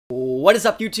What is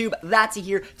up, YouTube? That's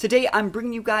here. Today I'm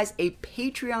bringing you guys a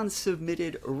Patreon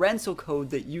submitted rental code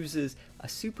that uses a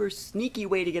super sneaky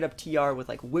way to get up TR with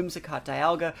like Whimsicott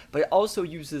Dialga, but it also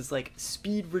uses like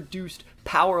speed reduced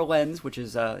power lens, which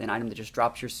is an item that just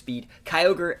drops your speed,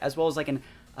 Kyogre, as well as like an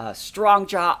Strong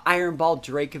Jaw, Iron Ball,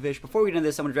 Dracovish. Before we get into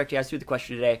this, I'm going to direct you guys through the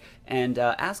question today and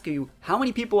ask you how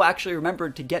many people actually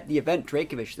remembered to get the event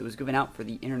Dracovish that was given out for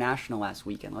the International last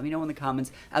weekend. Let me know in the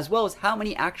comments, as well as how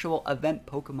many actual event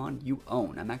Pokemon you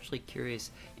own. I'm actually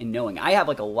curious in knowing. I have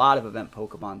like a lot of event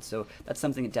Pokemon, so that's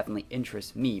something that definitely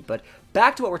interests me. But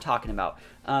back to what we're talking about.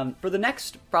 For the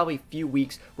next probably few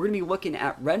weeks, we're going to be looking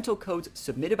at rental codes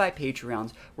submitted by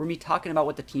Patreons. We're going to be talking about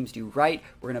what the teams do right.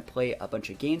 We're going to play a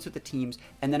bunch of games with the teams,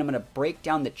 and then I'm going to break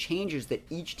down the changes that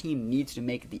each team needs to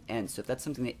make at the end. So if that's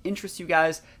something that interests you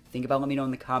guys, think about it, let me know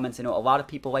in the comments. I know a lot of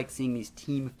people like seeing these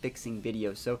team fixing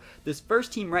videos. So this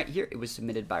first team right here, it was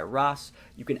submitted by Ross.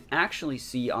 You can actually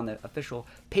see on the official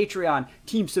Patreon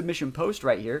team submission post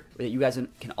right here that you guys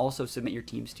can also submit your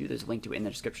teams to. There's a link to it in the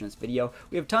description of this video.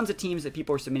 We have tons of teams that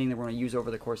people are submitting that we're going to use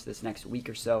over the course of this next week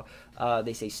or so.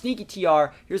 They say sneaky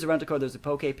TR. Here's a rental code. There's a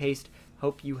Poke Paste.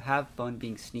 Hope you have fun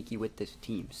being sneaky with this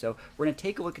team. So we're going to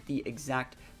take a look at the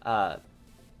exact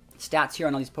stats here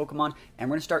on all these Pokemon, and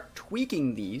we're going to start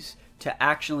tweaking these to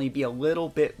actually be a little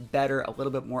bit better, a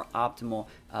little bit more optimal,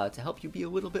 to help you be a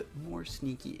little bit more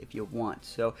sneaky if you want.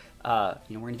 So, we're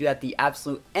going to do that at the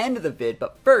absolute end of the vid,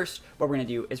 but first, what we're going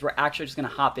to do is we're actually just going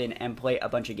to hop in and play a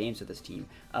bunch of games with this team.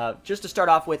 Just to start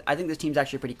off with, I think this team's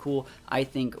actually pretty cool. I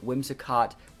think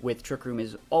Whimsicott with Trick Room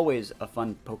is always a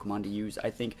fun Pokemon to use.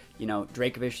 I think,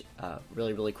 Dracovish,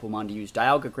 really, really cool mon to use.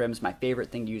 Dialga Grimm's my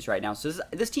favorite thing to use right now. So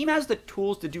this team has the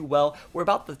tools to do well. We're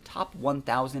about the top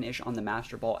 1,000-ish on the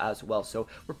Master Ball as well. So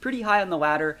we're pretty high on the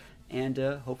ladder, and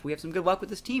hopefully we have some good luck with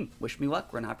this team. Wish me luck.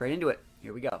 We're going to hop right into it.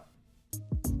 Here we go.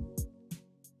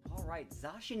 Alright,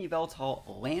 Zacian, Yveltal,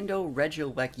 Lando,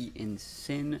 Regieleki, and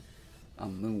Sin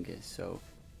Amoonguss. So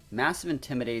massive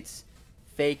Intimidates,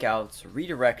 Fake Outs,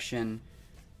 Redirection,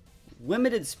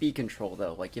 limited speed control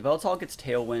though. Like Yveltal gets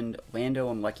Tailwind, Lando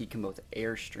and Lucky can both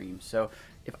Airstream. So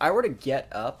if I were to get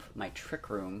up my Trick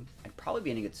Room, I'd probably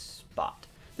be in a good spot.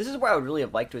 This is where I would really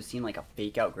have liked to have seen like a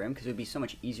Fake Out Grimm, because it would be so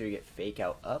much easier to get Fake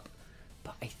Out up.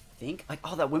 But I think, like,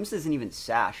 oh, that Whims isn't even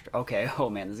sashed. Okay, oh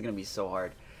man, this is going to be so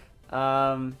hard.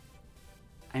 I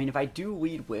mean, if I do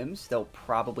lead Whims, they'll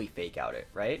probably Fake Out it,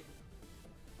 right?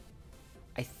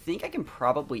 I think I can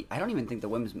probably, I don't even think the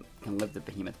Whims can live the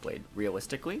Behemoth Blade,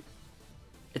 realistically.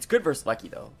 It's good versus Lucky,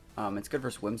 though. It's good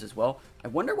versus Whims as well. I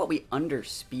wonder what we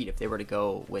underspeed if they were to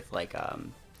go with, like, I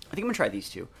think I'm going to try these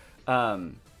two.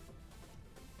 And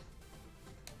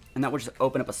that would just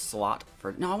open up a slot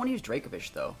for... No, I want to use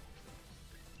Dracovish, though.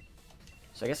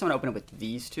 So I guess I'm going to open it with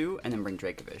these two, and then bring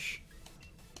Dracovish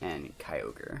and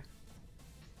Kyogre.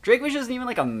 Dracovish isn't even,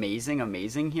 like,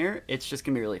 amazing here. It's just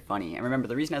going to be really funny. And remember,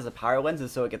 the reason it has a power lens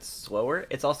is so it gets slower.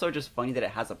 It's also just funny that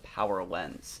it has a power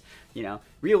lens,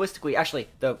 Realistically, actually,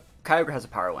 the Kyogre has a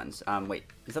power lens. Wait,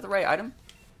 is that the right item?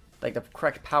 Like the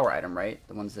correct power item, right?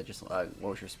 The ones that just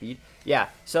lowers your speed. Yeah,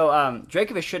 so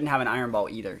Dracovish shouldn't have an Iron Ball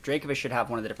either. Dracovish should have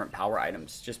one of the different power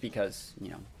items, just because,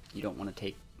 you don't want to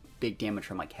take big damage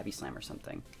from like Heavy Slam or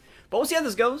something. But we'll see how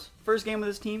this goes. First game with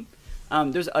this team.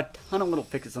 There's a ton of little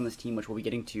fixes on this team, which we'll be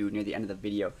getting to near the end of the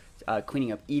video.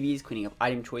 Cleaning up EVs, cleaning up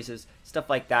item choices, stuff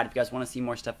like that. If you guys want to see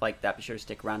more stuff like that, be sure to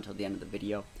stick around till the end of the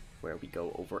video, where we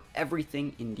go over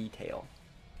everything in detail.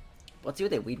 Let's see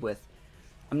what they lead with.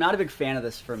 I'm not a big fan of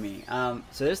this for me.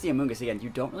 So there's the Amoonguss again. You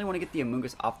don't really want to get the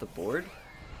Amoonguss off the board.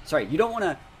 Sorry, you don't want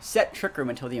to set Trick Room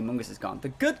until the Amoonguss is gone. The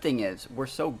good thing is we're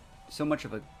so much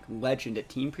of a legend at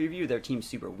Team Preview. Their team's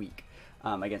super weak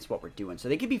against what we're doing. So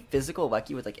they could be physical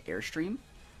lucky with like Airstream.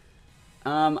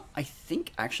 I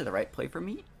think actually the right play for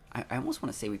me. I almost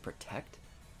want to say we protect,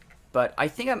 but I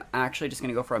think I'm actually just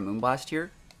gonna go for a Moonblast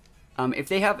here. If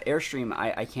they have Airstream,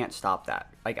 I can't stop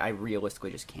that. Like I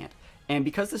realistically just can't. And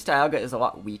because this Dialga is a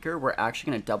lot weaker, we're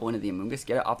actually going to double into the Amoonguss,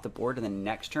 get it off the board, and then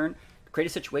next turn, create a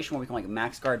situation where we can like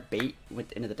max guard bait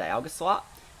into the Dialga slot,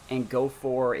 and go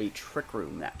for a Trick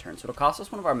Room that turn. So it'll cost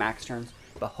us one of our max turns,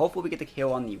 but hopefully we get the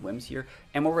KO on the Whims here.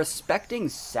 And we're respecting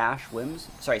Sash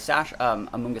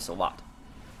Amoonguss a lot.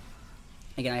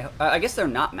 Again, I guess they're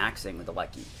not maxing with the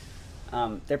Lucky.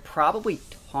 They're probably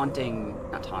taunting,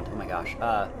 not taunting, oh my gosh.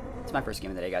 It's my first game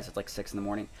of the day, guys. It's like 6 in the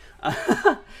morning.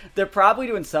 They're probably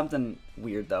doing something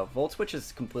weird, though. Volt Switch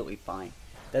is completely fine.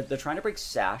 They're trying to break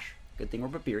Sash. Good thing we're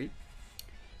Babiri.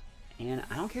 And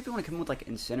I don't care if you want to come in with, like,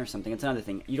 Incin or something. It's another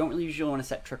thing. You don't really usually want to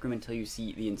set Trick Room until you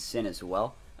see the Incin as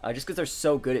well. Just because they're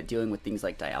so good at dealing with things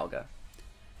like Dialga.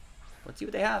 Let's see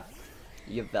what they have.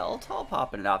 Yveltal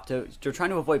popping it off. They're trying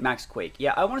to avoid Max Quake.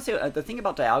 Yeah, I want to say the thing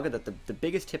about Dialga, that the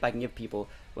biggest tip I can give people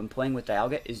when playing with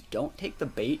Dialga is don't take the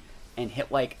bait and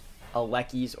hit like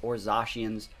Alekis or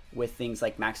Zacians with things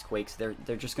like Max Quakes. They're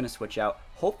just going to switch out.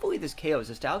 Hopefully this KOs.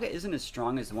 This Dialga isn't as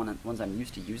strong as the ones I'm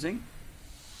used to using.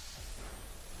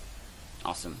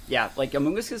 Awesome. Yeah, like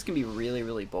Amoonguses can be really,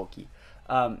 really bulky.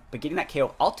 But getting that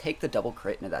KO, I'll take the double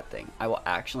crit into that thing. I will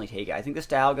actually take it. I think this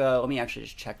Dialga, let me actually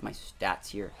just check my stats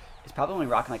here. It's probably only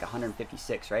rocking like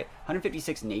 156, right?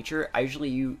 156 nature. I usually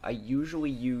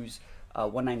use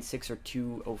 196 or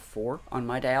 204 on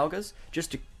my Dialgas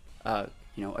just to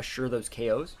you know, assure those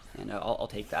KOs, and I'll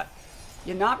take that.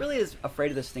 You're not really as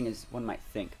afraid of this thing as one might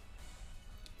think.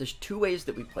 There's two ways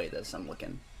that we play this. I'm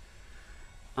looking.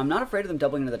 I'm not afraid of them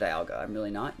doubling into the Dialga. I'm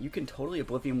really not. You can totally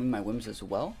Oblivion Wing my Wims as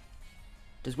well.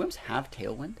 Does Wims have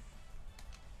Tailwind?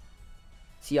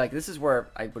 See, like, this is where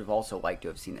I would have also liked to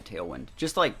have seen the Tailwind.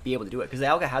 Just to, like, be able to do it. Because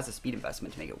Dialga has a speed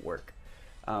investment to make it work.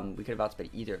 We could have outsped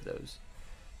either of those.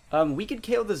 We could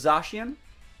KO the Zacian.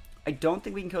 I don't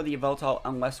think we can KO the Yveltal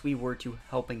unless we were to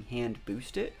Helping Hand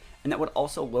boost it. And that would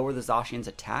also lower the Zacian's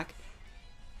attack.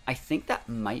 I think that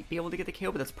might be able to get the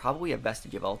KO, but that's probably a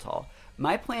vested Yveltal.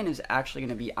 My plan is actually going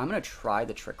to be, I'm going to try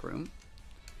the Trick Room.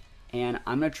 And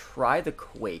I'm going to try the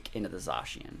Quake into the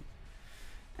Zacian.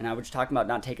 And I was talking about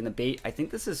not taking the bait. I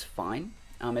think this is fine.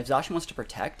 If Zacian wants to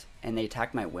protect and they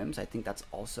attack my Wims, I think that's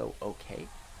also okay.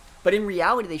 But in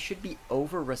reality, they should be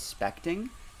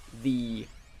over-respecting the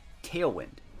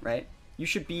Tailwind, right? You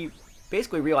should be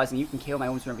basically realizing you can KO my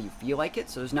Wims whenever you feel like it,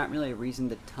 so there's not really a reason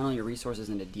to tunnel your resources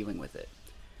into dealing with it.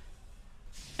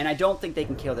 And I don't think they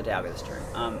can KO the Dialga this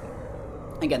turn.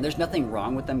 Again, there's nothing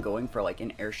wrong with them going for like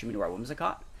an Air Shimmy into our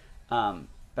Whimsicott.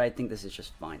 But I think this is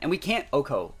just fine. And we can't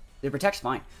Oko. The Protect's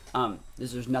fine.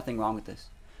 There's nothing wrong with this.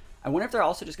 I wonder if they're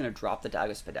also just going to drop the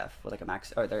Dialga Spadef with like a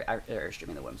max, or they're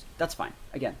airstreaming the Wims. That's fine.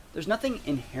 Again, there's nothing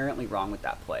inherently wrong with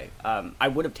that play. I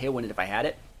would have Tailwinded if I had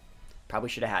it. Probably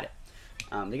should have had it.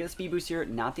 They get a speed boost here.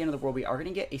 Not the end of the world. We are going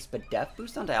to get a Spadef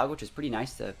boost on Dialga, which is pretty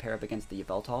nice to pair up against the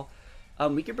Yveltal.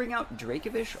 We could bring out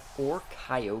Dracovish or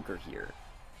Kyogre here.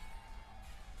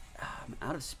 I'm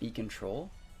out of speed control.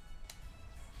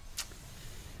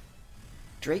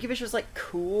 Dracovish is like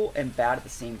cool and bad at the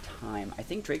same time. I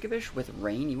think Dracovish with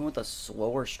Rain, even with a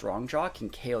slower Strong Jaw,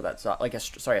 can KO that. Like a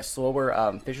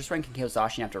slower Fisher Strength can KO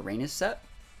Zacian after Rain is set.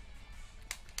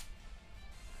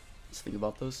 Let's think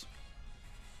about those.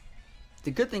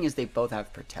 The good thing is they both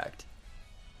have Protect.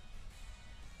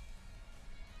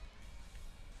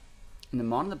 And the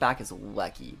Mon in the back is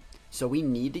Lecky. So we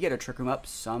need to get a Trick Room up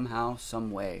somehow, some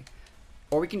way.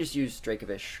 Or we can just use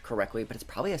Dracovish correctly, but it's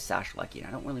probably a Sash Lecky, and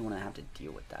I don't really want to have to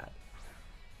deal with that.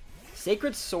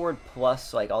 Sacred Sword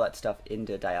plus like all that stuff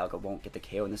into Dialga won't get the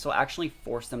KO, and this will actually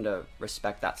force them to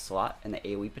respect that slot and the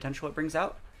AoE potential it brings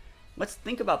out. Let's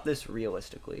think about this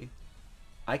realistically.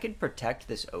 I could protect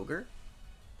this Ogre,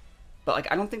 but like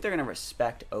I don't think they're going to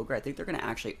respect Ogre. I think they're going to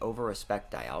actually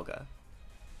over-respect Dialga.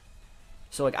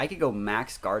 So like I could go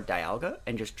max guard Dialga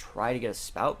and just try to get a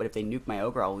Spout, but if they nuke my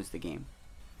Ogre, I'll lose the game.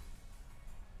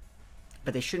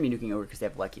 But they shouldn't be nuking Ogre because they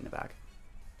have Lecky in the back.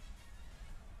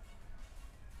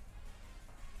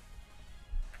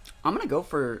 I'm going to go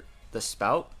for the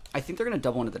Spout. I think they're going to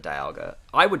double into the Dialga.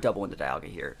 I would double into Dialga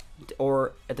here.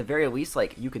 Or at the very least,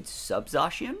 like you could sub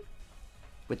Zacian.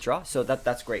 Withdraw. So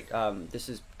that's great. This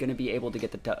is going to be able to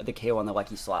get the KO on the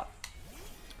Lecky slot.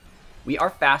 We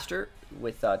are faster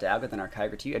with Dialga than our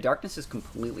Kyogre too. Darkness is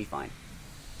completely fine.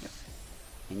 Yep.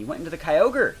 And you went into the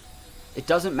Kyogre. It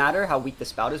doesn't matter how weak the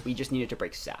Spout is, we just needed to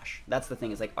break Sash. That's the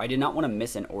thing, is like I did not want to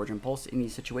miss an Origin Pulse in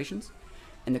these situations.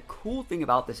 And the cool thing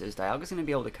about this is Dialga's going to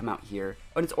be able to come out here.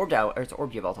 Oh, and it's Orbed out, or it's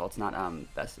Orb Yveltal. It's not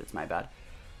best, it's my bad.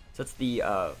 So that's the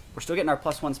we're still getting our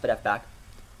 +1 Spadef back.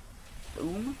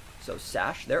 Boom. So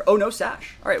Sash there. Oh, no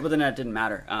Sash. All right, well then that didn't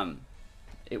matter. I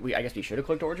guess we should have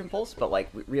clicked Origin Pulse, but like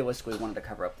we realistically wanted to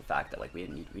cover up the fact that like we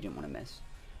didn't want to miss.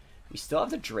 We still have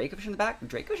the Dracovish in the back.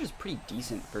 Dracovish is pretty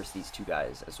decent versus these two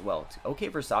guys as well. It's okay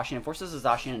for Zacian. It forces the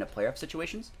Zacian into player-up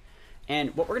situations.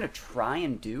 And what we're going to try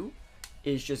and do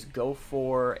is just go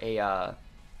for a...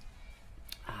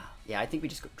 yeah, I think we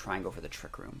just try and go for the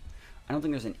Trick Room. I don't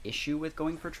think there's an issue with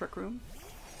going for Trick Room.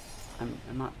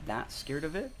 I'm not that scared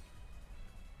of it.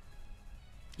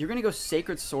 You're going to go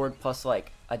Sacred Sword plus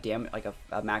like a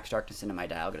Max Darkness into my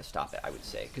Dialga to stop it, I would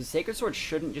say. Because Sacred Sword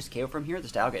shouldn't just KO from here.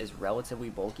 This Dialga is relatively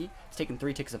bulky. It's taking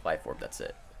 3 ticks of Life Orb, that's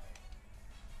it.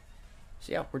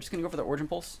 So yeah, we're just going to go for the Origin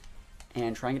Pulse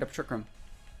and try and get up Trick Room.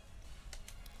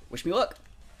 Wish me luck.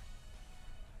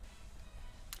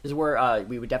 This is where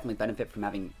we would definitely benefit from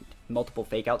having multiple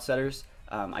Fake Out setters.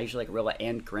 I usually like Rilla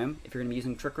and Grim if you're going to be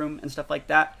using Trick Room and stuff like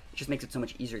that. It just makes it so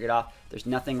much easier to get off. There's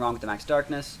nothing wrong with the Max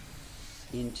Darkness.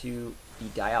 Into the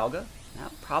Dialga.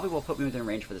 That probably will put me within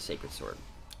range for the Sacred Sword.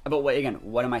 But again,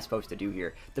 what am I supposed to do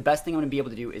here? The best thing I'm going to be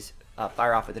able to do is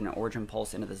fire off with an Origin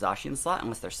Pulse into the Zacian slot,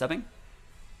 unless they're subbing.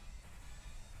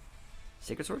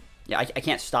 Sacred Sword? Yeah, I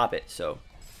can't stop it, so.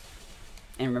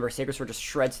 And remember, Sacred Sword just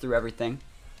shreds through everything.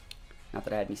 Not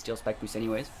that I had any Steel Spike boost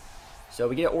anyways. So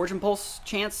we get Origin Pulse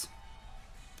chance.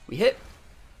 We hit.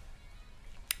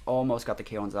 Almost got the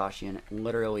KO on Zacian.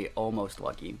 Literally almost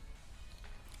lucky.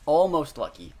 Almost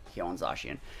lucky KO on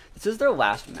Zacian. This is their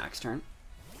last max turn.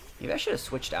 Maybe I should have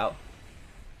switched out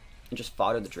and just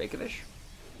foddered the Dracovish.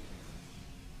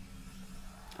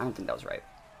 I don't think that was right.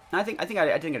 I think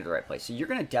I did the right play. So you're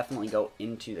gonna definitely go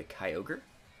into the Kyogre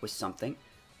with something.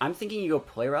 I'm thinking you go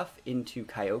Play Rough into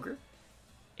Kyogre,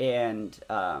 and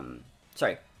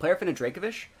sorry, Play Rough into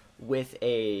Dracovish with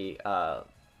a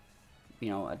you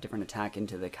know, a different attack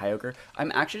into the Kyogre.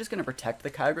 I'm actually just gonna protect the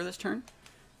Kyogre this turn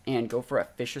and go for a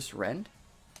Vicious Rend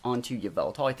onto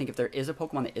Yveltal. I think if there is a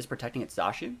Pokemon that is protecting, it's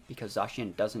Zacian, because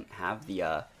Zacian doesn't have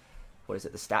the what is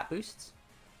it, the stat boosts,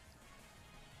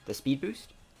 the speed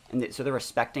boost. And so they're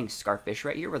respecting Scarfish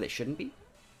right here where they shouldn't be.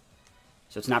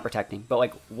 So it's not protecting. But,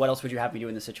 like, what else would you have me do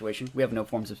in this situation? We have no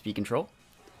forms of speed control.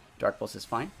 Dark Pulse is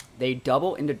fine. They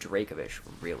double into Dracovish.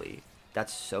 Really?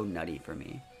 That's so nutty for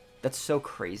me. That's so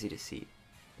crazy to see.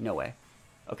 No way.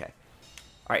 Okay.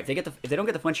 All right, if they don't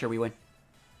get the flinch here, we win.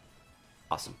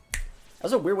 Awesome. That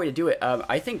was a weird way to do it.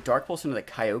 I think Dark Pulse into the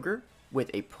Kyogre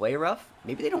with a Play Rough.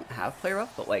 Maybe they don't have Play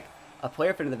Rough, but, like, a Play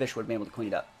Rough into the Vish would have been able to clean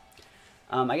it up.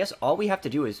 I guess all we have to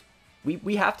do is,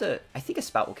 we have to, I think a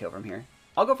Spout will kill from here.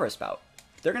 I'll go for a Spout.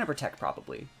 They're going to protect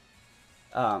probably,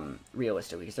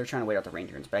 realistically, because they're trying to wait out the rain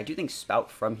turns. But I do think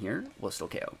Spout from here will still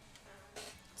KO.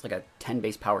 It's like a 10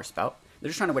 base power Spout. They're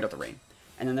just trying to wait out the rain.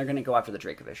 And then they're going to go after the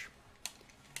Dracovish.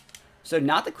 So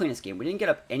not the cleanest game. We didn't get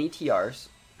up any TRs.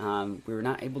 We were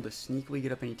not able to sneakily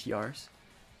get up any TRs.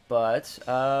 But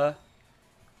I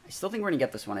still think we're going to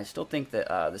get this one. I still think that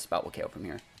the Spout will KO from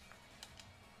here.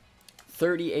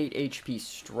 38 HP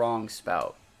strong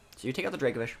Spout. So you take out the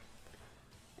Dracovish,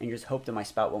 and you just hope that my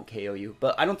Spout won't KO you.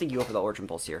 But I don't think you go for the Origin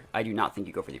Pulse here. I do not think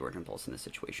you go for the Origin Pulse in this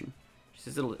situation.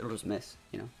 Just it'll just miss,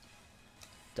 you know.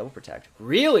 Double protect.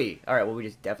 Really? All right. Well, we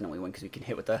just definitely win because we can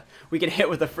hit with the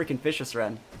freaking Vicious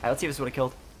Rend. All right, let's see if this would have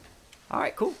killed. All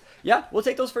right, cool. Yeah, we'll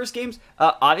take those first games.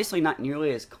 Obviously, not nearly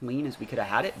as clean as we could have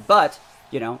had it, but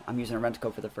you know, I'm using a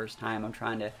Rent-A-Code for the first time. I'm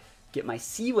trying to get my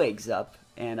sea legs up.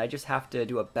 And I just have to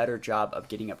do a better job of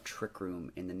getting up Trick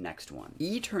Room in the next one.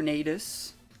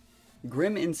 Eternatus,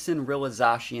 Grim Ensign, Rilla,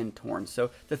 Zacian, Torn.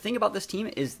 So the thing about this team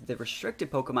is the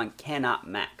restricted Pokemon cannot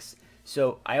max.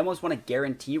 So I almost want to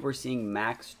guarantee we're seeing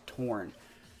Max Torn.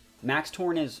 Max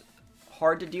Torn is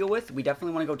hard to deal with. We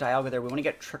definitely want to go Dialga there. We want to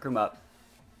get Trick Room up.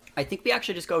 I think we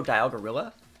actually just go Dialga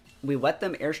Rilla. We let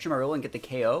them Airstream Rilla and get the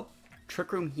KO.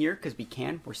 Trick Room here because we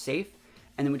can. We're safe.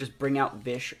 And then we just bring out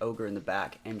Vish, Ogre in the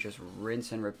back and just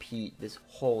rinse and repeat this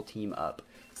whole team up.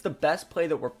 It's the best play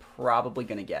that we're probably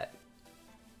going to get.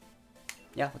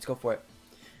 Yeah, let's go for it.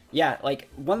 Yeah, like,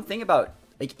 one thing about,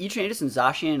 like, Eternatus and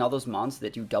Zacian and all those mons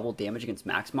that do double damage against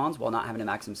max mons while not having to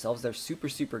max themselves, they're super,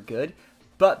 super good.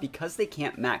 But because they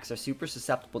can't max, they're super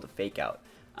susceptible to fake out.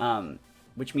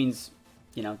 Which means,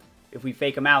 you know, if we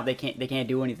fake them out, they can't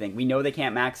do anything. We know they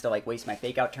can't max to, like, waste my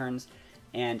fake out turns.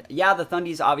 And yeah, the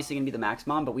Thundy's obviously going to be the max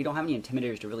mon, but we don't have any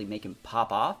Intimidators to really make him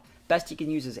pop off. Best he can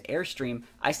use is Airstream.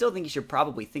 I still think he should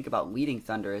probably think about leading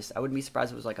Thundurus. I wouldn't be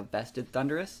surprised if it was like a vested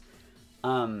Thundurus.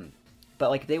 But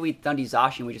like if they lead Thundy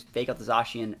Zacian, we just fake out the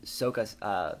Zacian, soak us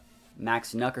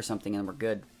Max Nuck or something, and we're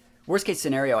good. Worst case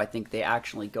scenario, I think they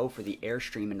actually go for the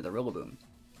Airstream into the Rillaboom.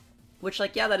 Which,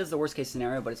 like, yeah, that is the worst case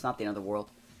scenario, but it's not the end of the world.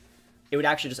 It would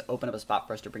actually just open up a spot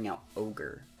for us to bring out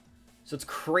Ogre. So it's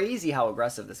crazy how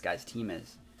aggressive this guy's team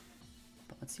is.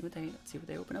 But let's see what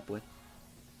they open up with.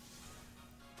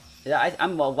 Yeah,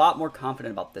 I'm a lot more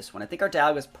confident about this one. I think our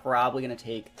Dialga is probably going to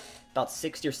take about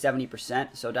 60 or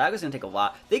 70%. So Dialga's going to take a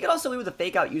lot. They could also lead with a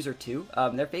fake out user too.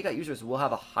 Their fake out users will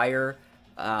have a higher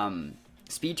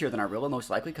speed tier than our Rilla, most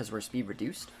likely, because we're speed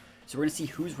reduced. So we're going to see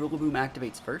whose Rillaboom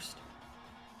activates first.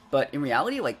 But in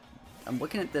reality, like, I'm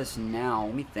looking at this now.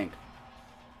 Let me think.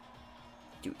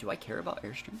 Do I care about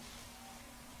Airstream?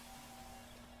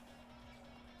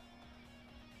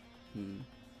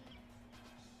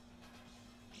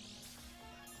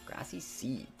 Grassy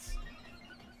Seeds.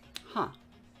 Huh.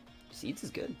 Seeds is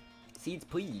good. Seeds,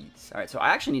 please. Alright, so I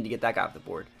actually need to get that guy off the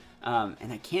board.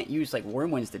 And I can't use, like,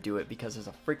 Wormwinds to do it because there's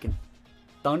a freaking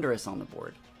Thundurus on the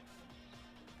board.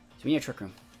 So we need a Trick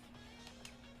Room.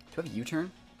 Do I have a U-turn?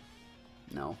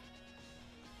 No.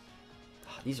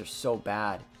 Oh, these are so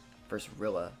bad versus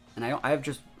Rilla. And I have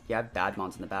just, yeah, I have bad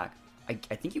mons in the back. I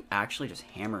think you actually just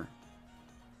hammer.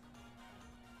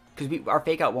 Because our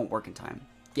fake out won't work in time.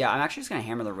 Yeah, I'm actually just going to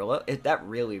hammer the Rilla. That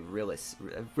really,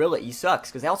 he sucks.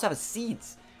 Because they also have a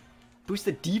Seeds. Boost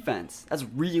the defense. That's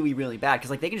really, really bad. Because,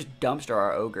 like, they can just dumpster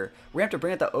our Ogre. We're going to have to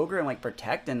bring out the Ogre and, like,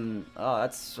 protect. And, oh,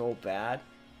 that's so bad.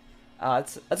 I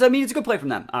mean, it's a good play from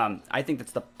them. I think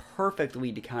that's the perfect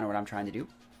lead to counter what I'm trying to do.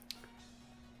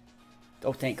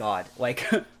 Oh, thank God. Like,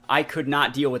 I could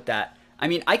not deal with that. I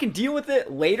mean, I can deal with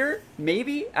it later,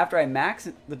 maybe, after I max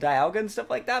the Dialga and stuff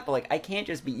like that, but, like, I can't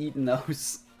just be eating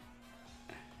those.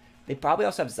 They probably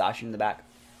also have Zacian in the back.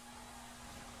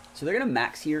 So they're going to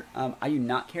max here. I do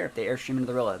not care if they airstream into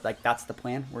the Rilla. Like, that's the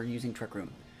plan. We're using Trick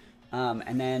Room.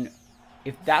 And then,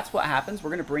 if that's what happens, we're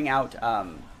going to bring out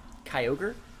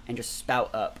Kyogre and just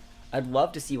spout up. I'd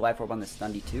love to see Life Orb on this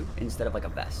Thundy, too, instead of, like, a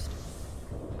Vest.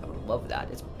 I would love that.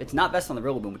 It's not Vest on the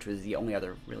Rillaboom, which was the only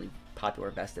other really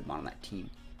popular vested mon on that team.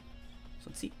 So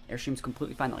let's see. Airstream's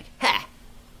completely fine. They're like, ha!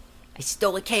 I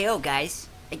stole a KO, guys.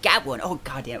 I got one. Oh,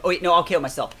 goddamn. Oh, wait, no, I'll KO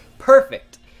myself.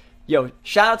 Perfect. Yo,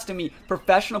 shoutouts to me.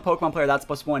 Professional Pokemon player, that's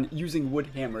 +1, using Wood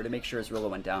Hammer to make sure his Rilla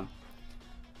went down.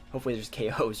 Hopefully there's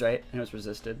KOs, right? I know it's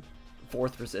resisted.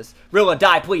 4th resist. Rilla,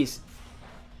 die, please.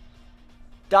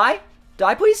 Die?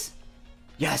 Die, please?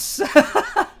 Yes.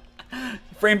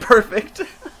 Frame perfect.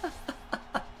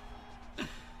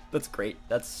 That's great.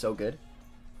 That's so good.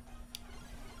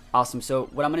 Awesome. So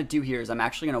what I'm going to do here is I'm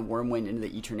actually going to Wormwind into the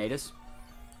Eternatus.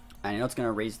 I know it's going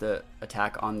to raise the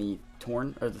attack on the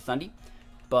Torn, or the Thundy,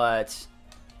 but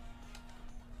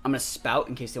I'm going to Spout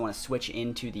in case they want to switch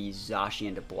into the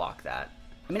Zacian to block that.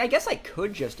 I mean, I guess I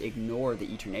could just ignore the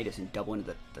Eternatus and double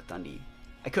into the Thundy.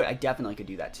 I definitely could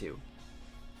do that too.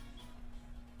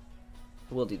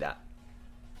 We'll do that.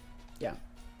 Yeah.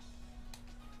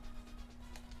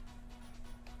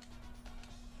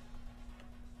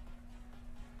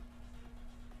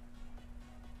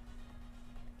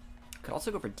 Could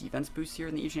also go for defense boost here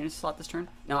in the Eternatus slot this turn.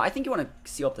 Now, I think you want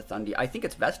to seal up the Thundy. I think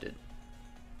it's vested.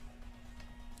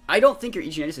 I don't think your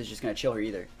Eternatus is just going to chill here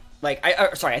either. Like,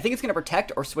 sorry, I think it's going to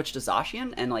protect or switch to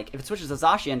Zacian. And, like, if it switches to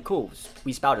Zacian, cool.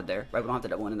 We spouted there, right? We don't have to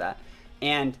double into that.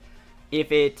 And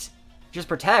if it just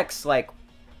protects, like,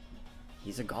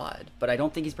 he's a god. But I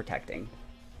don't think he's protecting.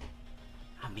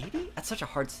 Maybe? That's such a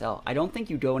hard sell. I don't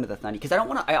think you go into the Thundy. Because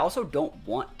I also don't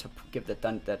want to give the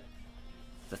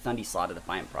Thundy slot a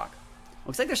Defiant proc.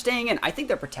 Looks like they're staying in. I think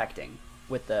they're protecting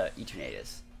with the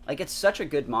Eternatus. Like, it's such a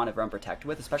good mon to run protect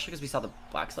with, especially because we saw the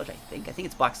Black Sludge, I think. I think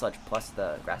it's Black Sludge plus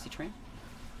the Grassy Train.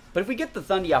 But if we get the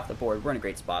Thundy off the board, we're in a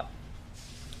great spot.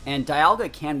 And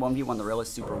Dialga can 1v1 the Rilla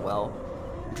super well.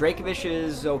 Dracovish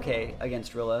is okay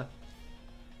against Rilla.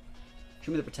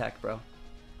 Show me the protect, bro.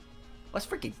 Let's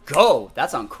freaking go!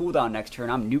 That's on cooldown next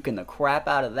turn. I'm nuking the crap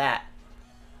out of that.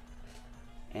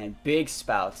 And big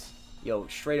spouts. Yo,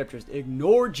 straight up just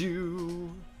ignored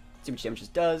you. Let's see what damage this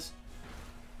does.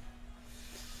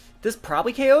 This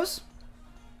probably KOs.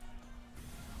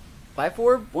 5-4,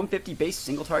 150 base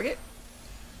single target.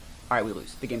 Alright, we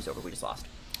lose. The game's over. We just lost.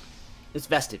 It's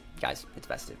vested, guys. It's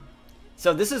vested.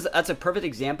 So that's a perfect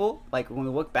example. Like, when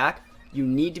we look back, you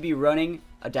need to be running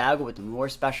a Dialga with more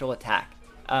special attack.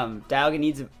 Dialga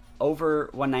needs over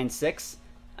 196.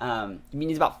 He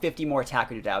needs about 50 more attack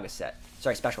with your Dialga set.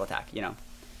 Sorry, special attack, you know.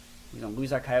 We're going to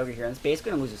lose our Kyogre here, and it's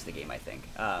basically going to lose us the game, I think.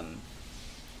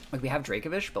 Like, we have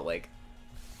Dracovish, but, like,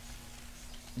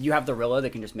 you have the Rilla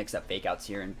that can just mix up fake outs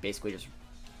here and basically just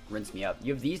rinse me up.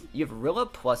 You have Rilla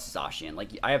plus Zacian. Like,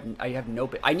 I have no...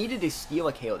 I needed to steal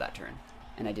a KO that turn,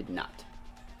 and I did not.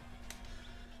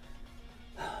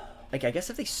 Like, I guess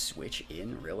if they switch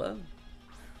in Rilla,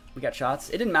 we got shots.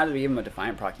 It didn't matter that we gave him a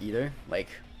Defiant proc either. Like,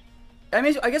 I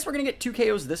mean, I guess we're going to get 2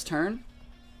 KOs this turn.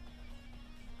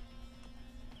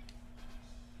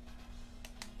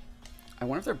 I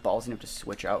wonder if they're ballsy enough to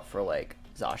switch out for, like,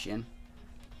 Zacian.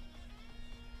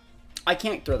 I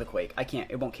can't throw the Quake. I can't.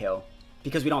 It won't KO.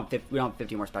 Because we don't have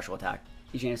 50 more special attack.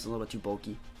 Eugenius is a little bit too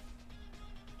bulky.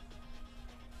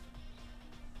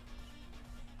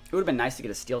 It would have been nice to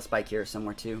get a Steel Spike here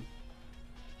somewhere, too.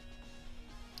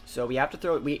 So we have to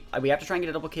throw... We have to try and get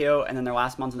a double KO, and then their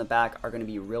last mons in the back are going to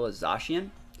be Rilla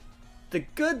Zacian. The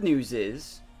good news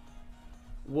is...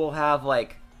 we'll have,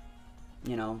 like...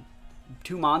 you know...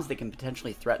 2 mons that can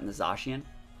potentially threaten the Zacian.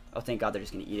 Oh, thank God they're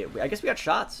just going to eat it. I guess we got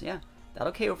shots. Yeah,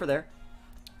 that'll KO over there.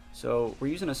 So we're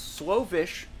using a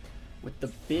Slowfish with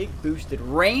the big boosted,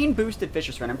 rain boosted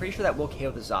Fisher Strand. I'm pretty sure that will KO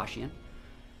the Zacian.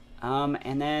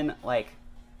 And then, like,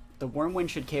 the Wormwind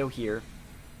should KO here.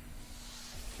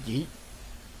 Yeet.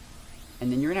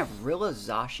 And then you're going to have Rilla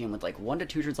Zacian with like 1 to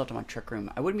 2 turns left on my Trick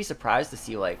Room. I wouldn't be surprised to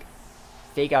see like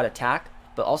Fake Out Attack,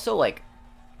 but also like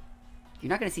you're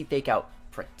not going to see Fake Out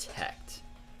Protect.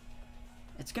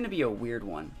 It's going to be a weird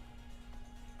one.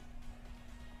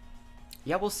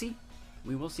 Yeah, we'll see.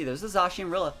 We will see. There's the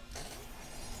Zacian Rilla.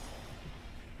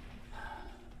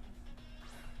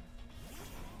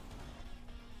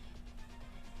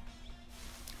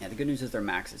 Yeah, the good news is their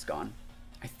max is gone.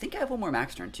 I think I have one more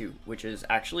max turn too, which is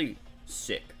actually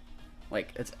sick.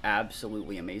 Like, it's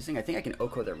absolutely amazing. I think I can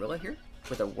Oko their Rilla here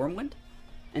with a Wormwind.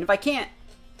 And if I can't,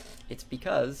 it's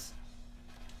because,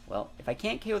 well, if I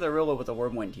can't KO their Rilla with a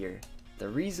Wormwind here, the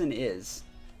reason is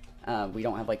we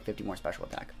don't have like 50 more special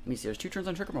attack. Let me see, there's 2 turns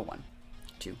on Trick Room or 1?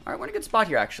 2. Alright, we're in a good spot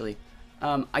here actually.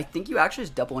 I think you actually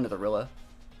just double into the Rilla.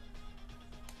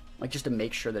 Like, just to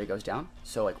make sure that it goes down.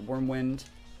 So like Wormwind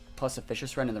plus a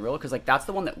Vicious Rend in the Rilla, because like that's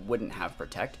the one that wouldn't have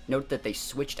Protect. Note that they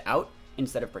switched out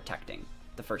instead of protecting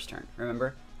the first turn,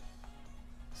 remember?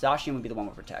 Zacian would be the one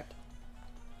with Protect.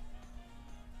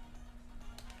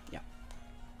 Yeah.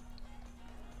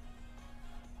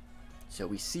 So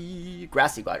we see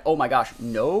Grassy Glide. Oh my gosh,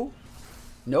 no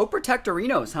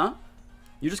Protectorinos, huh?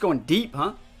 You're just going deep,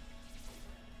 huh?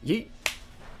 Yeet.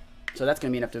 So that's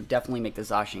going to be enough to definitely make the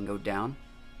Zacian go down.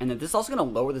 And then this is also going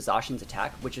to lower the Zacian's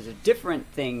attack, which is a different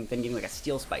thing than getting like a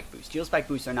Steel Spike boost. Steel Spike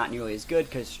boosts are not nearly as good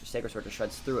because Sacred Sword just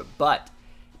shreds through it, but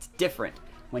it's different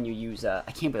when you use, I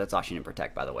can't believe that Zacian didn't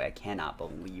Protect, by the way. I cannot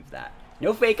believe that.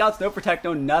 No Fake Outs, no Protect,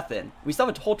 no nothing. We still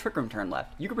have a whole Trick Room turn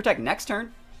left. You can Protect next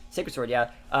turn. Sacred Sword, yeah.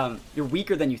 You're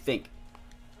weaker than you think.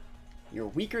 You're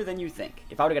weaker than you think.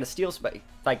 If I would have got a Steel Spike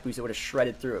boost, it would have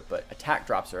shredded through it, but attack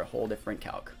drops are a whole different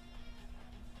calc.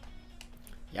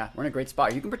 Yeah, we're in a great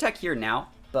spot. You can Protect here now,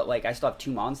 but like I still have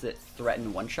 2 mons that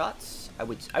threaten one-shots. I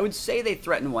would say they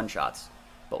threaten one-shots,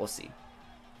 but we'll see.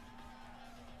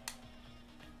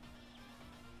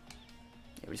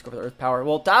 Yeah, we just go for the Earth Power.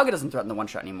 Well, Dialga doesn't threaten the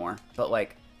one-shot anymore, but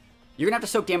like you're gonna have to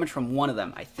soak damage from one of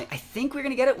them. I think we're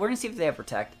gonna get it. We're gonna see if they have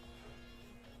Protect.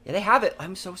 Yeah, they have it.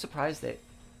 I'm so surprised that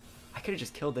I could have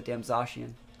just killed the damn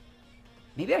Zacian.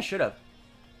 Maybe I should have.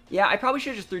 Yeah, I probably should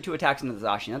have just threw 2 attacks into the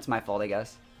Zacian. That's my fault, I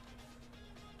guess.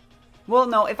 Well,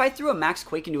 no, if I threw a Max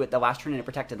Quake into it the last turn and it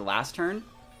protected the last turn,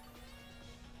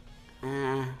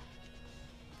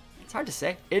 it's hard to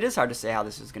say. It is hard to say how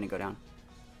this is going to go down.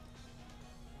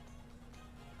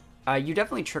 You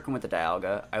definitely trick them with the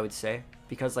Dialga, I would say,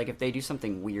 because like if they do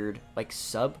something weird, like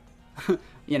sub,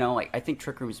 you know, like I think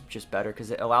Trick Room is just better because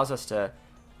it allows us to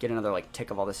get another like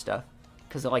tick of all this stuff.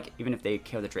 Because like even if they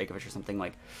kill the Dracovish or something,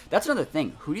 like that's another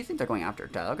thing. Who do you think they're going after,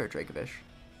 Dialga or Dracovish?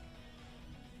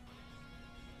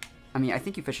 I mean, I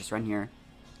think you Vicious Rend here.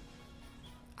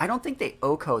 I don't think they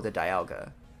Oko the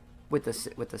Dialga with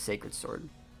the Sacred Sword.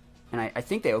 And I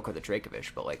think they Oko the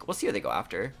Dracovish, but like, we'll see what they go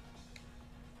after.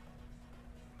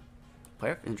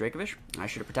 Player in Dracovish? I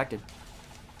should have protected.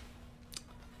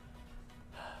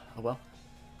 Oh well.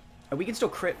 And we can still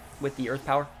crit with the Earth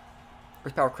Power.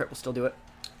 Earth Power crit will still do it.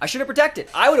 I should have protected.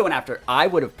 I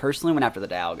would have personally went after the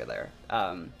Dialga there.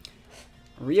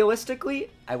 Realistically,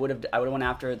 I would have went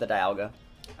after the Dialga.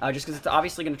 Just because it's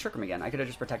obviously going to Trick Room again. I could have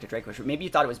just protected Dracovish. But maybe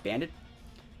you thought it was banded.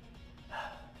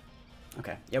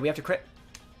 Okay. Yeah, we have to crit.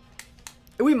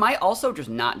 We might also just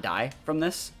not die from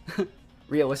this.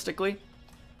 Realistically.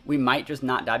 We might just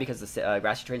not die because the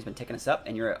Grassy Terrain's been ticking us up.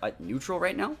 And you're at neutral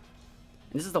right now.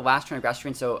 And this is the last turn of Grassy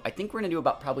Terrain. So I think we're going to do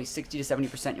about probably 60 to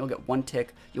 70%. You'll get 1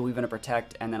 tick. You'll even a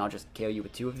Protect. And then I'll just KO you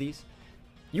with 2 of these.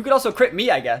 You could also crit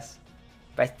me, I guess.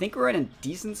 But I think we're in a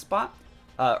decent spot.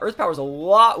 Earth Power is a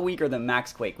lot weaker than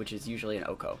Max Quake, which is usually an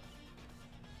Oko.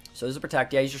 So there's a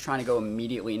Protect. Yeah, he's just trying to go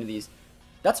immediately into these.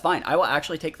 That's fine. I will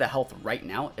actually take the health right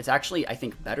now. It's actually, I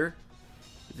think, better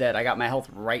that I got my health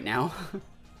right now.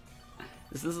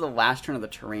 This is the last turn of the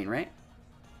terrain, right?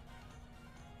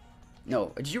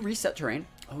 No. Did you reset terrain?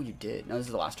 Oh, you did. No, this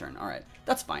is the last turn. All right.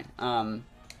 That's fine.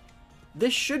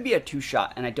 This should be a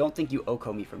 2-shot, and I don't think you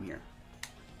Oko me from here.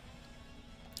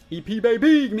 EP,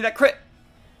 baby! Give me that crit!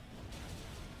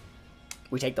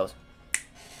 We take those.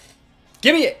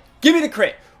 Give me it. Give me the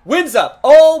crit. Wins up.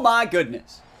 Oh my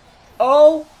goodness.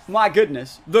 Oh my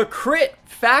goodness. The crit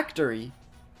factory.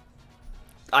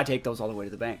 I take those all the way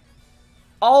to the bank.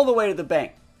 All the way to the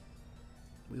bank.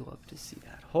 We love to see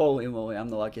that. Holy moly, I'm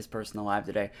the luckiest person alive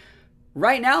today.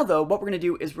 Right now, though, what we're going to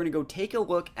do is we're going to go take a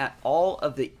look at all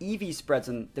of the EV spreads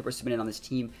that were submitted on this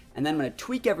team, and then I'm going to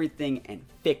tweak everything and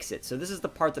fix it. So this is the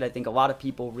part that I think a lot of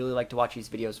people really like to watch these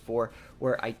videos for,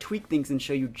 where I tweak things and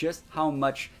show you just how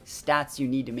much stats you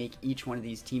need to make each one of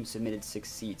these teams submitted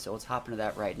succeed. So let's hop into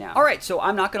that right now. All right, so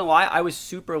I'm not going to lie, I was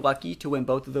super lucky to win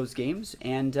both of those games,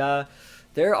 and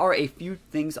There are a few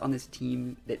things on this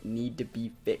team that need to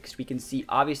be fixed. We can see,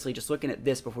 obviously, just looking at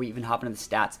this before we even hop into the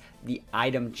stats, the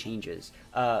item changes.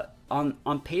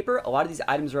 On paper, a lot of these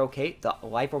items are okay. The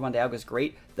Life Orb on Dialga is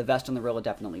great. The Vest on the Rilla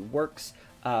definitely works.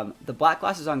 The Black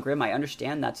Glasses on Grim, I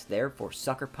understand that's there for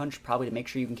Sucker Punch, probably to make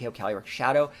sure you can KO Calyrex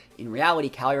Shadow. In reality,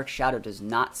 Calyrex Shadow does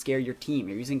not scare your team.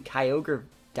 You're using Kyogre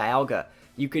Dialga.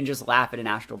 You can just laugh at an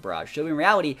Astral Barrage. So in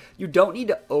reality, you don't need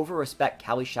to over-respect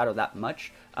Cali Shadow that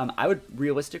much. I would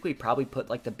realistically probably put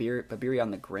like the Babiri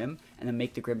on the Grim, and then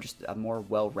make the Grim just a more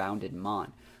well-rounded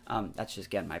Mon. That's just,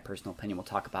 again, my personal opinion. We'll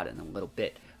talk about it in a little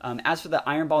bit. As for the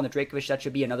Iron Ball and the Dracovish, that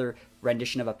should be another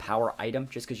rendition of a power item,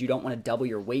 just because you don't want to double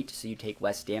your weight, so you take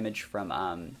less damage from,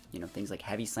 you know, things like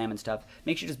Heavy Slam and stuff.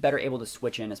 Makes you just better able to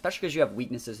switch in, especially because you have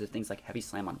weaknesses to things like Heavy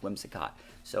Slam on Whimsicott.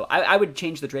 So I would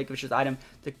change the Dracovish's item.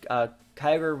 The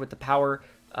Kyogre with the power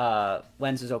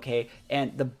lens is okay,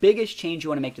 and the biggest change you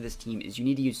want to make to this team is you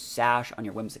need to use Sash on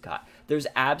your Whimsicott. There's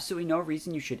absolutely no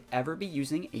reason you should ever be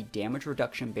using a damage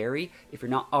reduction berry if you're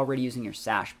not already using your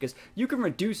Sash, because you can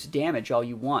reduce damage all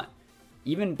you want.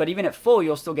 But even at full,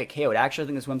 you'll still get KO'd. Actually, I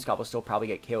think this Whimsicott will still probably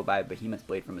get KO'd by a Behemoth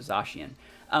Blade from a Zacian.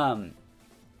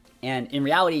 And in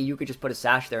reality, you could just put a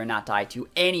Sash there and not die to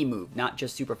any move, not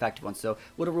just super effective ones. So,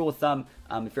 little rule of thumb,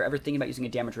 if you're ever thinking about using a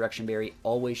damage reduction berry,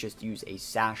 always just use a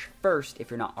Sash first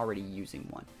if you're not already using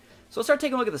one. So let's start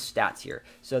taking a look at the stats here.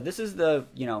 So this is the,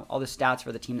 you know, all the stats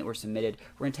for the team that were submitted.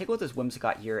 We're going to take a look at this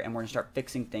Whimsicott here, and we're going to start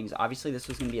fixing things. Obviously, this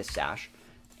was going to be a Sash.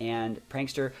 And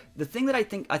Prankster, the thing that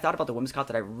I thought about the Whimsicott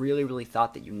that I really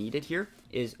thought that you needed here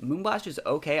is Moonblast is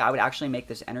okay. I would actually make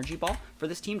this Energy Ball for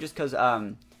this team just because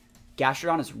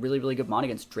Gastrodon is really good mon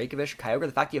against Dracovish, Kyogre.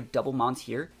 The fact that you have double mons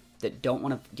here that don't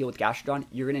want to deal with Gastrodon,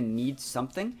 you're going to need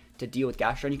something to deal with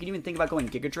Gastrodon. You can even think about going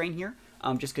Giga Drain here,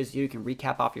 just because you can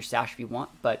recap off your Sash if you want.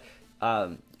 But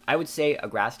I would say a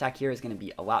Grass attack here is going to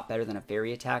be a lot better than a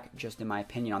Fairy attack, just in my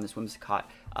opinion, on this Whimsicott.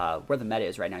 Where the meta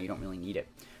is right now, you don't really need it.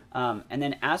 And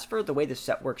then as for the way this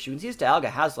set works, you can see this Dialga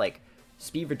has like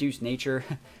speed reduced nature.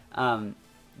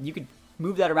 You could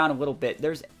move that around a little bit.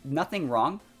 There's nothing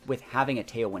wrong with having a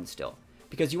Tailwind still,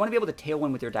 because you want to be able to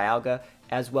Tailwind with your Dialga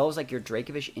as well as like your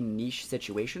Dracovish in niche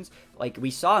situations. Like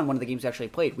we saw in one of the games we actually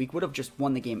played, we would have just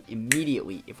won the game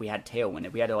immediately if we had Tailwind,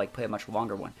 if we had to like play a much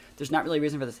longer one. There's not really a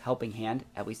reason for this Helping Hand,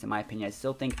 at least in my opinion. I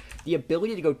still think the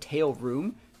ability to go Tail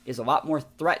Room is a lot more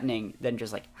threatening than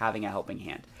just like having a Helping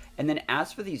Hand. And then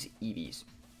as for these Eevees,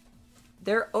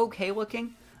 they're okay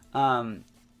looking. In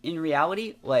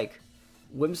reality, like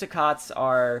Whimsicotts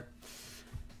are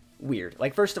weird.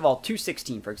 Like, first of all,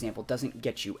 216, for example, doesn't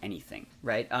get you anything,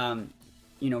 right?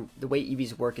 You know, the way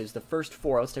Eevees work is the first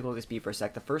 4, let's take a look at speed for a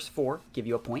sec. The first 4 give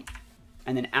you a point,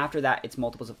 and then after that, it's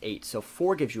multiples of 8. So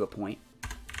 4 gives you a point,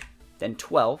 then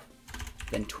 12,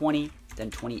 then 20, then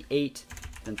 28,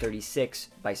 then 36,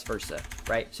 vice versa,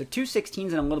 right? So 216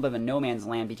 is in a little bit of a no man's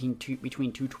land between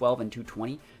 212 and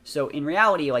 220. So in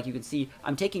reality, like you can see,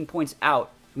 I'm taking points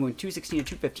out, going 216 to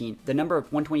 215. The number of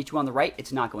 122 on the right,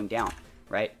 it's not going down,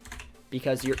 right?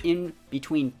 Because you're in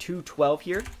between 212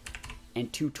 here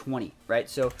and 220, right?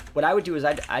 So what I would do is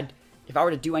if I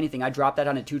were to do anything, I'd drop that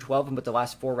down to 212 and put the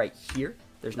last 4 right here.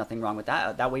 There's nothing wrong with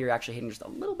that. That way you're actually hitting just a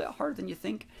little bit harder than you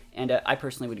think. And I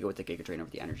personally would go with the Giga Drain over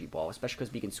the Energy Ball, especially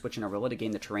because we can switch in Arilla to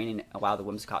gain the terrain and allow the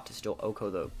Whimsicott to still Oko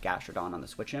the Gastrodon on the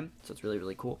switch in. So it's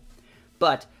really cool.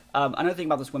 But another thing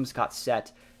about this Whimsicott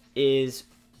set is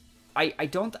I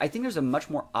think there's a much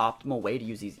more optimal way to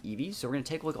use these Eevees. So we're going to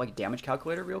take a look at like damage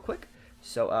calculator real quick.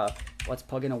 So let's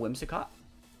plug in a Whimsicott.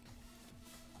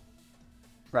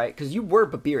 Right, because you were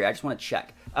Babiri. I just want to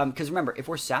check. Because remember, if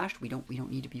we're sashed, we don't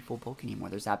need to be full bulk anymore.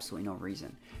 There's absolutely no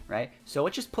reason, right? So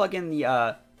let's just plug in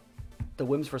the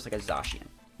Whims first, like a Zacian,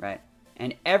 right?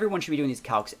 And everyone should be doing these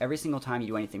calcs every single time you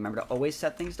do anything. Remember to always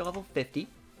set things to level 50.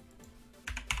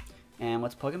 And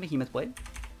let's plug in Behemoth Blade.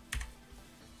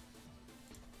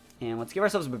 And let's give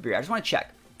ourselves a Babiri. I just want to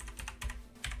check.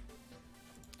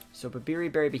 So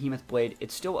Babiri, Berry, Behemoth Blade.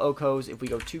 It's still Okos. If we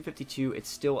go 252, it's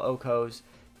still Okos.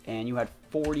 And you had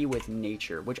 40 with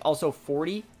nature, which also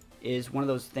 40 is one of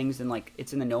those things in like,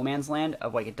 it's in the no man's land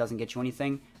of like, it doesn't get you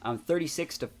anything.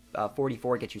 36 to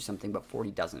 44 gets you something, but 40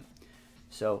 doesn't.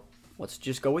 So let's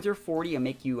just go with your 40 and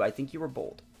make you, I think you were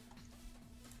bold.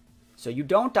 So you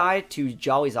don't die to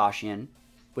Jolly Zacian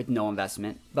with no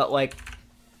investment, but like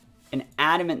an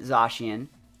adamant Zacian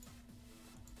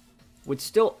would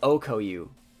still Oko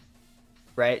you.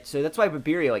 Right, so that's why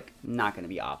Babiri, like, not going to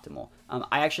be optimal.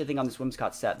 I actually think on this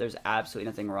Whimsicott set, there's absolutely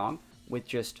nothing wrong with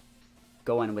just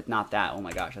going with not that. Oh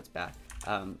my gosh, that's bad.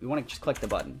 We want to just click the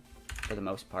button. for the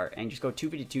most part, and just go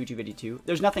 252, 252.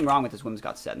 There's nothing wrong with this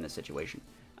Whimsicott set in this situation.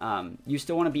 You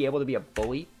still want to be able to be a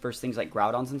bully versus things like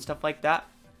Groudons and stuff like that.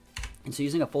 And so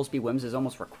using a full speed Whims is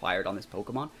almost required on this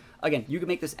Pokemon. Again, you can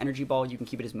make this Energy Ball, you can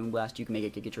keep it as Moonblast, you can make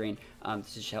it Giga Drain.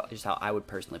 This is just how I would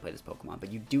personally play this Pokemon.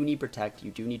 But you do need Protect,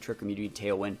 you do need Trick Room, you do need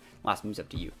Tailwind. Last move's up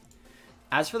to you.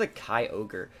 As for the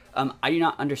Kyogre, I do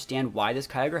not understand why this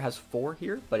Kyogre has 4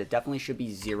 here, but it definitely should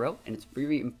be 0, and it's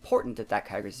very important that that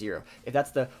Kyogre is 0. If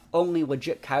that's the only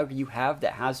legit Kyogre you have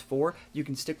that has 4, you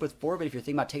can stick with 4, but if you're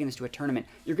thinking about taking this to a tournament,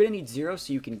 you're going to need 0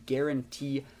 so you can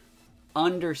guarantee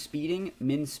underspeeding,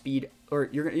 min speed, or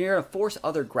you're going to force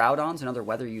other Groudons and other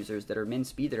weather users that are min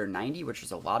speed that are 90, which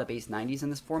is a lot of base 90s in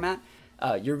this format.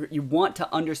 You want to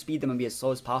underspeed them and be as slow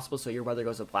as possible so your weather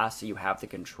goes up last so you have the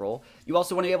control. You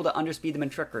also want to be able to underspeed them in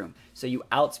Trick Room so you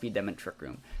outspeed them in Trick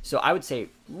Room. So I would say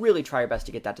really try your best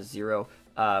to get that to 0.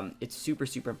 It's super,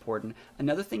 super important.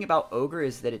 Another thing about Ogre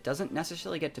is that it doesn't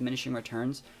necessarily get diminishing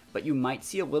returns, but you might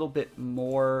see a little bit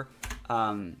more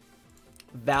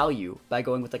value by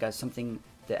going with like something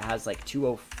that has like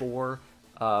 204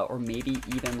 or maybe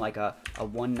even like a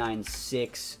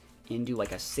 196 into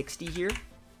like a 60 here.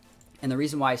 And the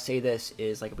reason why I say this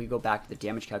is, like, if we go back to the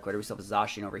damage calculator, we still have a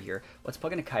Zacian over here. Let's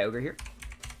plug in a Kyogre here.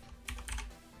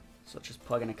 So let's just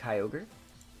plug in a Kyogre.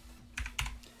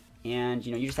 And,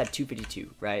 you know, you just had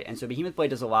 252, right? And so Behemoth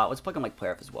Blade does a lot. Let's plug in, like,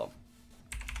 Playoff as well.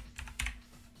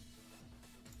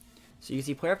 So you can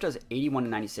see Playoff does 81 to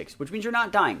 96, which means you're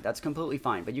not dying. That's completely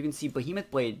fine. But you can see Behemoth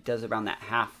Blade does around that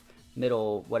half,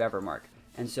 middle, whatever mark.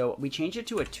 And so we change it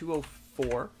to a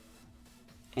 204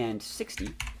 and 60.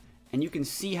 And you can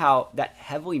see how that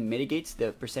heavily mitigates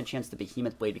the percent chance the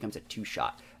Behemoth Blade becomes a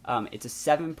 2-shot. It's a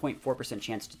 7.4%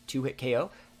 chance to 2-hit KO.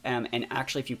 And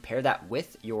actually, if you pair that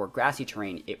with your grassy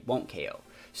terrain, it won't KO.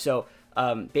 So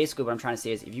basically what I'm trying to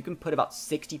say is if you can put about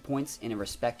 60 points in a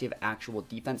respective actual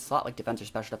defense slot, like defense or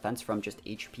special defense from just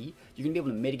HP, you're going to be able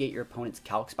to mitigate your opponent's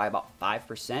calcs by about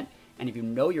 5%. And if you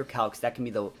know your calcs, that can be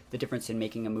the difference in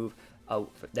making a move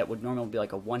that would normally be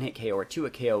like a 1-hit KO or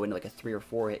 2-hit KO into like a 3 or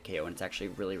 4-hit KO, and it's actually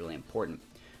really, really important.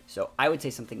 So I would say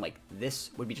something like this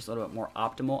would be just a little bit more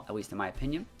optimal, at least in my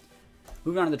opinion.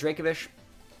 Moving on to the Dracovish.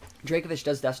 Dracovish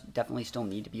does definitely still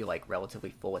need to be like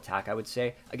relatively full attack, I would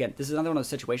say. Again, this is another one of those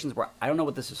situations where I don't know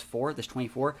what this is for, this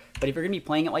 24, but if you're going to be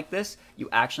playing it like this, you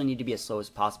actually need to be as slow as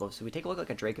possible. So we take a look like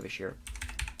a Dracovish here.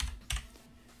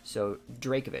 So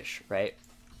Dracovish, right?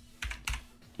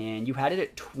 And you had it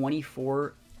at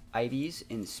 24 IVs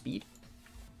in speed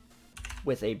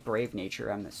with a brave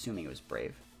nature. I'm assuming it was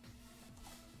brave.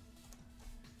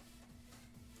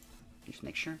 Just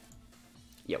make sure.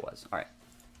 Yeah, it was. All right.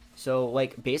 So,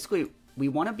 like, basically, we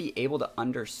want to be able to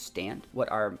understand what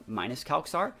our minus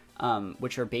calcs are,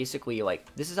 which are basically,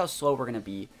 like, this is how slow we're going to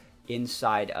be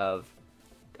inside of,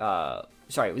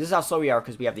 sorry, this is how slow we are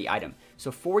because we have the item.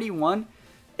 So, 41,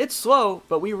 it's slow,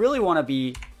 but we really want to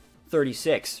be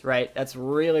 36, right? That's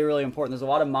really, really important. There's a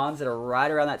lot of mons that are right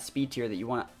around that speed tier that you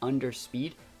want to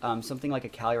underspeed. Something like a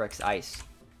Calyrex Ice,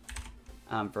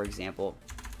 for example.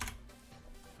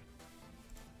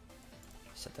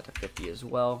 Set that to 50 as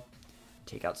well.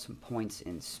 Take out some points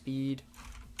in speed.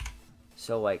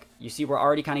 So, like, you see we're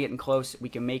already kind of getting close. We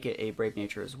can make it a Brave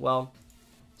Nature as well.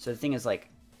 So the thing is, like,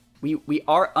 we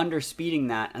are underspeeding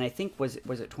that, and I think, was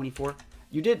it 24?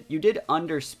 You did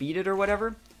underspeed it or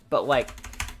whatever, but, like,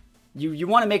 you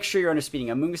want to make sure you're underspeeding.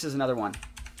 Amoonguss is another one.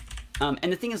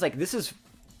 And the thing is, like, this is,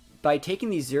 by taking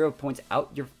these 0 points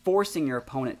out, you're forcing your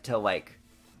opponent to, like,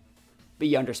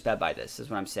 be undersped by this, is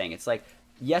what I'm saying. It's like,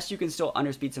 yes, you can still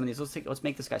underspeed some of these. Let's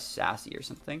make this guy sassy or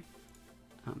something.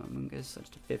 Amoonguss, that's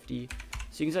to 50.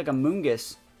 So you can see, like,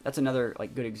 Amoonguss, that's another,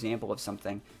 like, good example of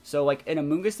something. So, like, an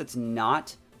Amoonguss that's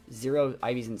not 0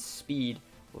 IVs in speed,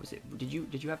 what was it? Did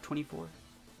you have 24?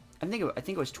 I think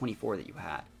it was 24 that you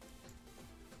had.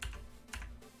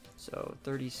 So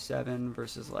 37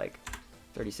 versus like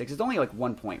 36. It's only like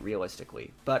 1 point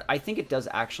realistically, but I think it does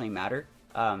actually matter.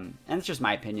 And it's just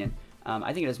my opinion.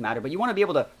 I think it does matter, but you want to be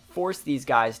able to force these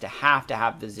guys to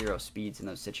have the 0 speeds in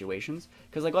those situations.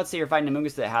 Because, like, let's say you're fighting an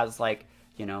Amoonguss that has, like,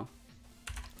 you know,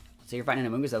 say you're fighting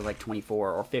an Amoonguss that has like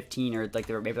 24 or 15, or like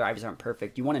maybe their IVs aren't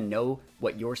perfect. You want to know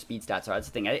what your speed stats are. That's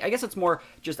the thing. I guess it's more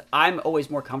just I'm always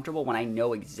more comfortable when I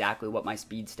know exactly what my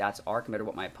speed stats are compared to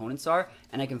what my opponents are,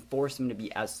 and I can force them to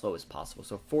be as slow as possible.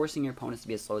 So forcing your opponents to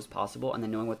be as slow as possible and then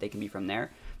knowing what they can be from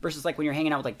there. Versus like when you're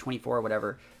hanging out with like 24 or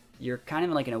whatever, you're kind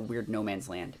of like in a weird no man's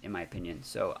land, in my opinion.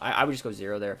 So I would just go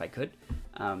 0 there if I could.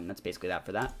 That's basically that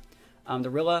for that. The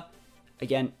Rilla,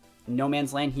 again, no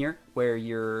man's land here, where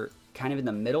you're kind of in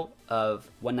the middle of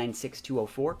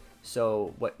 196204.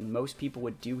 So what most people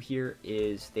would do here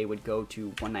is they would go to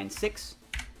 196,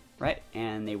 right?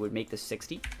 And they would make this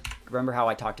 60. Remember how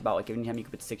I talked about, like, anytime you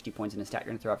can put 60 points in a stat,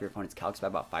 you're going to throw off your opponent's calcs by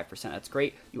about 5%. That's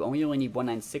great. You only need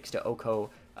 196 to OHKO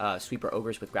sweeper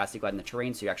ogres with Grassy Glide in the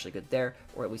terrain, so you're actually good there,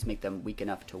 or at least make them weak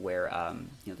enough to where,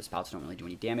 you know, the spouts don't really do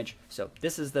any damage. So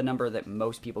this is the number that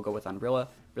most people go with on Rilla.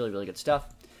 Really, really good stuff.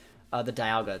 The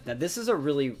Dialga. Now, this is a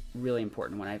really, really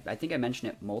important one. I think I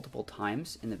mentioned it multiple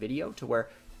times in the video, to where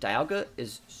Dialga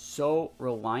is so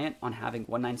reliant on having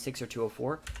 196 or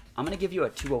 204. I'm going to give you a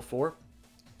 204,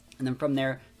 and then from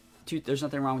there, there's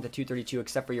nothing wrong with the 232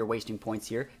 except for you're wasting points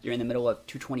here. You're in the middle of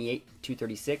 228,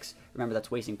 236. Remember,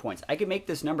 that's wasting points. I could make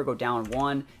this number go down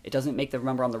 1. It doesn't make the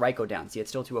number on the right go down. See, it's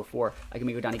still 204. I can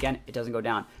make it go down again. It doesn't go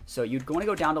down. So you'd want to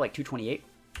go down to like 228.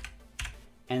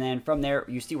 And then from there,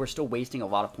 you see we're still wasting a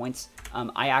lot of points.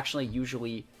 I actually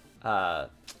usually, how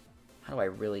do I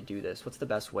really do this? What's the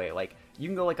best way? Like, you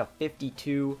can go like a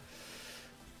 52,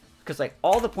 because like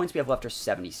all the points we have left are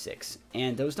 76,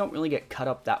 and those don't really get cut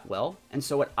up that well. And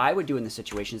so what I would do in this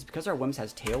situation is, because our Wims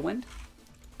has Tailwind,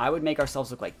 I would make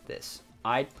ourselves look like this.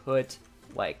 I'd put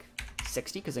like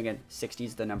 60, because again, 60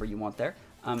 is the number you want there.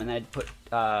 And then I'd put,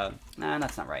 nah,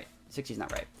 that's not right. 60 is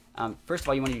not right. First of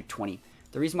all, you want to do 20.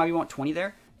 The reason why we want 20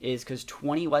 there is because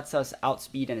 20 lets us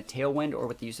outspeed in a Tailwind, or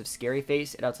with the use of Scary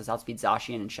Face, it lets us outspeed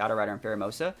Zacian and Shadow Rider and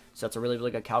Pheromosa. So that's a really,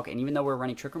 really good calc. And even though we're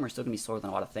running Trick Room, we're still going to be slower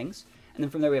than a lot of things. And then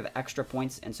from there, we have extra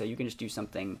points. And so you can just do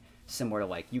something similar to,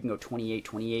 like, you can go 28,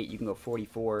 28. You can go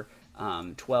 44,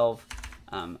 12.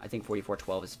 I think 44,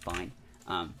 12 is fine.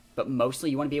 But mostly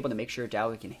you want to be able to make sure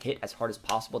Dialga can hit as hard as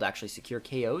possible to actually secure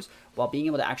KOs, while being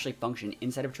able to actually function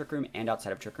inside of Trick Room and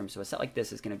outside of Trick Room. So a set like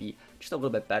this is going to be just a little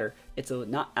bit better. It's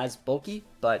not as bulky,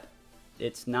 but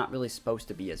it's not really supposed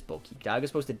to be as bulky. Dialga's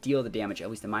supposed to deal the damage, at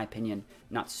least in my opinion,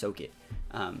 not soak it.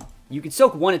 You can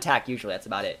soak one attack usually, that's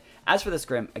about it. As for this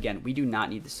Grim, again, we do not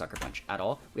need the Sucker Punch at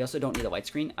all. We also don't need a light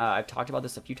screen. I've talked about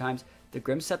this a few times. The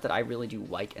Grim set that I really do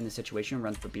like in this situation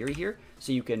runs Babiri here,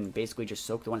 so you can basically just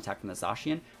soak the one attack from the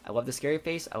Zacian. I love the Scary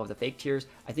Face. I love the Fake Tears.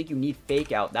 I think you need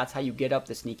Fake Out. That's how you get up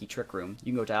the sneaky Trick Room.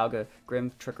 You can go Dialga,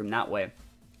 Grim, Trick Room that way.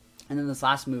 And then this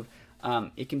last move,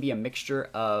 it can be a mixture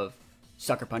of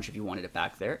Sucker Punch if you wanted it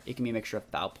back there. It can be a mixture of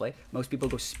Foul Play. Most people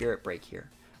go Spirit Break here.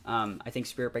 I think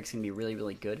Spirit Break's going to be really,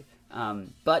 really good.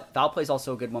 But Foul Play is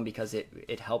also a good one because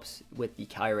it helps with the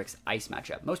Calyrex Ice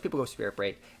matchup. Most people go Spirit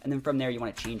Break, and then from there you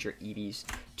want to change your EVs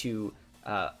to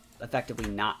effectively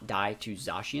not die to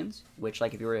Zacians, which,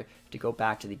 like, if you were to go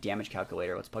back to the damage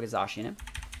calculator, let's plug a Zacian in.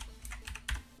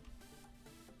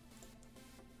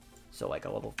 So like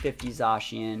a level 50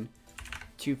 Zacian,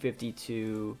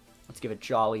 252, let's give it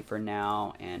Jolly for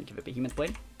now, and give it Behemoth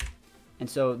Blade. And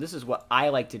so this is what I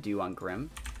like to do on Grim.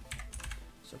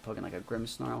 So plug in like a Grim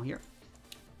Snarl here,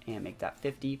 and make that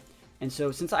 50. And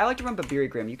so since I like to run Babiri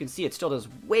Grim, you can see it still does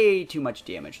way too much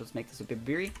damage. Let's make this a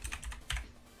Babiri.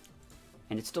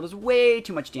 And it still does way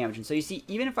too much damage. And so you see,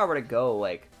 even if I were to go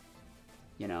like,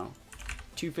 you know,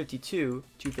 252,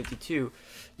 252,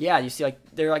 yeah, you see, like,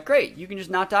 they're like, great, you can just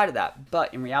not die to that.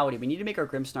 But in reality, we need to make our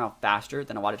Grim Snarl faster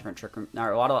than a lot of different Trick Room,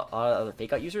 or a lot of other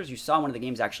Fake Out users. You saw in one of the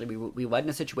games, actually, we led in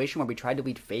a situation where we tried to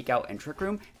lead Fake Out and Trick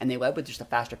Room, and they led with just a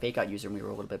faster Fake Out user, and we were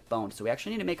a little bit boned. So we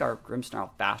actually need to make our Grim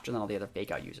Snarl faster than all the other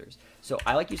Fake Out users. So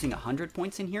I like using 100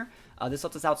 points in here. This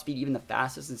lets us outspeed even the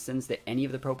fastest instants that any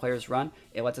of the pro players run.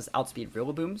 It lets us outspeed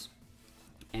Rillabooms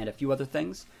and a few other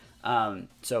things.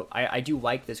 So I do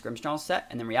like this Grimsnarl set,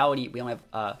 and in reality, we only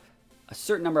have a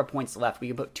certain number of points left. We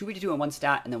can put 252 in one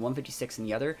stat and then 156 in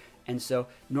the other, and so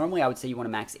normally I would say you want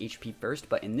to max HP first,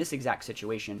 but in this exact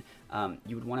situation,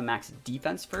 you would want to max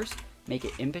defense first, make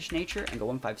it Impish Nature, and go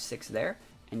 156 there,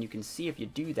 and you can see if you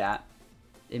do that,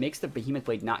 it makes the Behemoth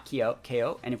Blade not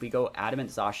KO, and if we go Adamant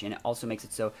Zacian, it also makes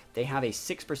it so they have a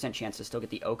 6% chance to still get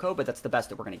the OHKO, but that's the best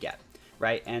that we're going to get,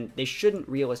 right? And they shouldn't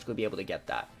realistically be able to get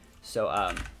that. So,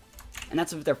 and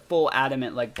that's if they're full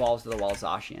Adamant, like, balls to the wall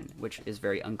Zacian, which is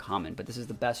very uncommon, but this is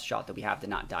the best shot that we have to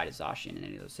not die to Zacian in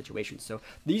any of those situations. So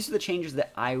these are the changes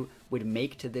that I would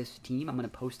make to this team. I'm going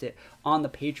to post it on the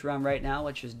Patreon right now.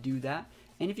 Let's just do that.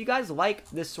 And if you guys like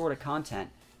this sort of content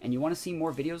and you want to see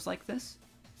more videos like this,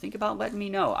 think about letting me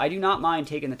know. I do not mind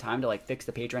taking the time to, like, fix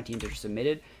the Patreon teams that are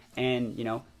submitted. And, you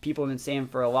know, people have been saying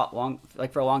for a long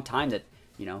time that,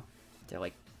 you know, they're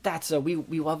like,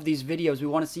 we love these videos. We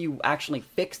want to see you actually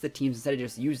fix the teams instead of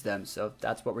just use them. So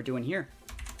that's what we're doing here.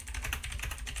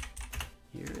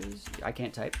 I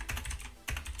can't type.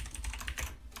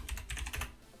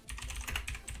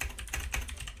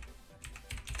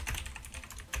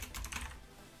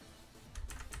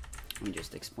 Let me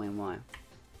just explain why.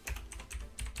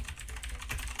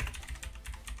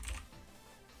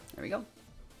 There we go.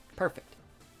 Perfect.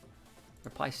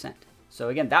 Reply sent. So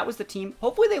again, that was the team.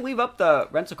 Hopefully they leave up the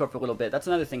rental code for a little bit. That's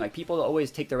another thing. Like, people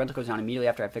always take their rental codes down immediately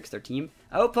after I fix their team.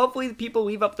 I hope hopefully people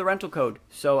leave up the rental code.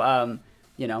 So,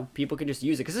 you know, people can just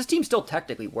use it. Because this team still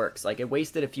technically works. Like, it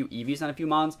wasted a few EVs on a few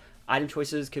mons. Item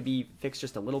choices could be fixed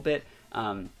just a little bit.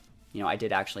 You know, I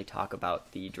did actually talk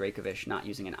about the Dracovish not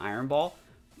using an Iron Ball.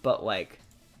 But, like,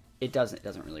 it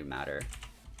doesn't really matter.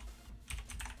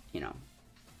 You know,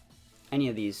 any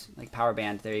of these, like Power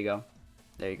Band, there you go.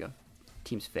 There you go.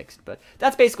 Team's fixed. But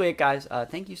that's basically it, guys.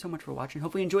 Thank you so much for watching.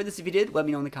 Hopefully you enjoyed this. If you did, let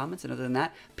me know in the comments. And other than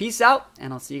that, peace out,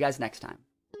 and I'll see you guys next time.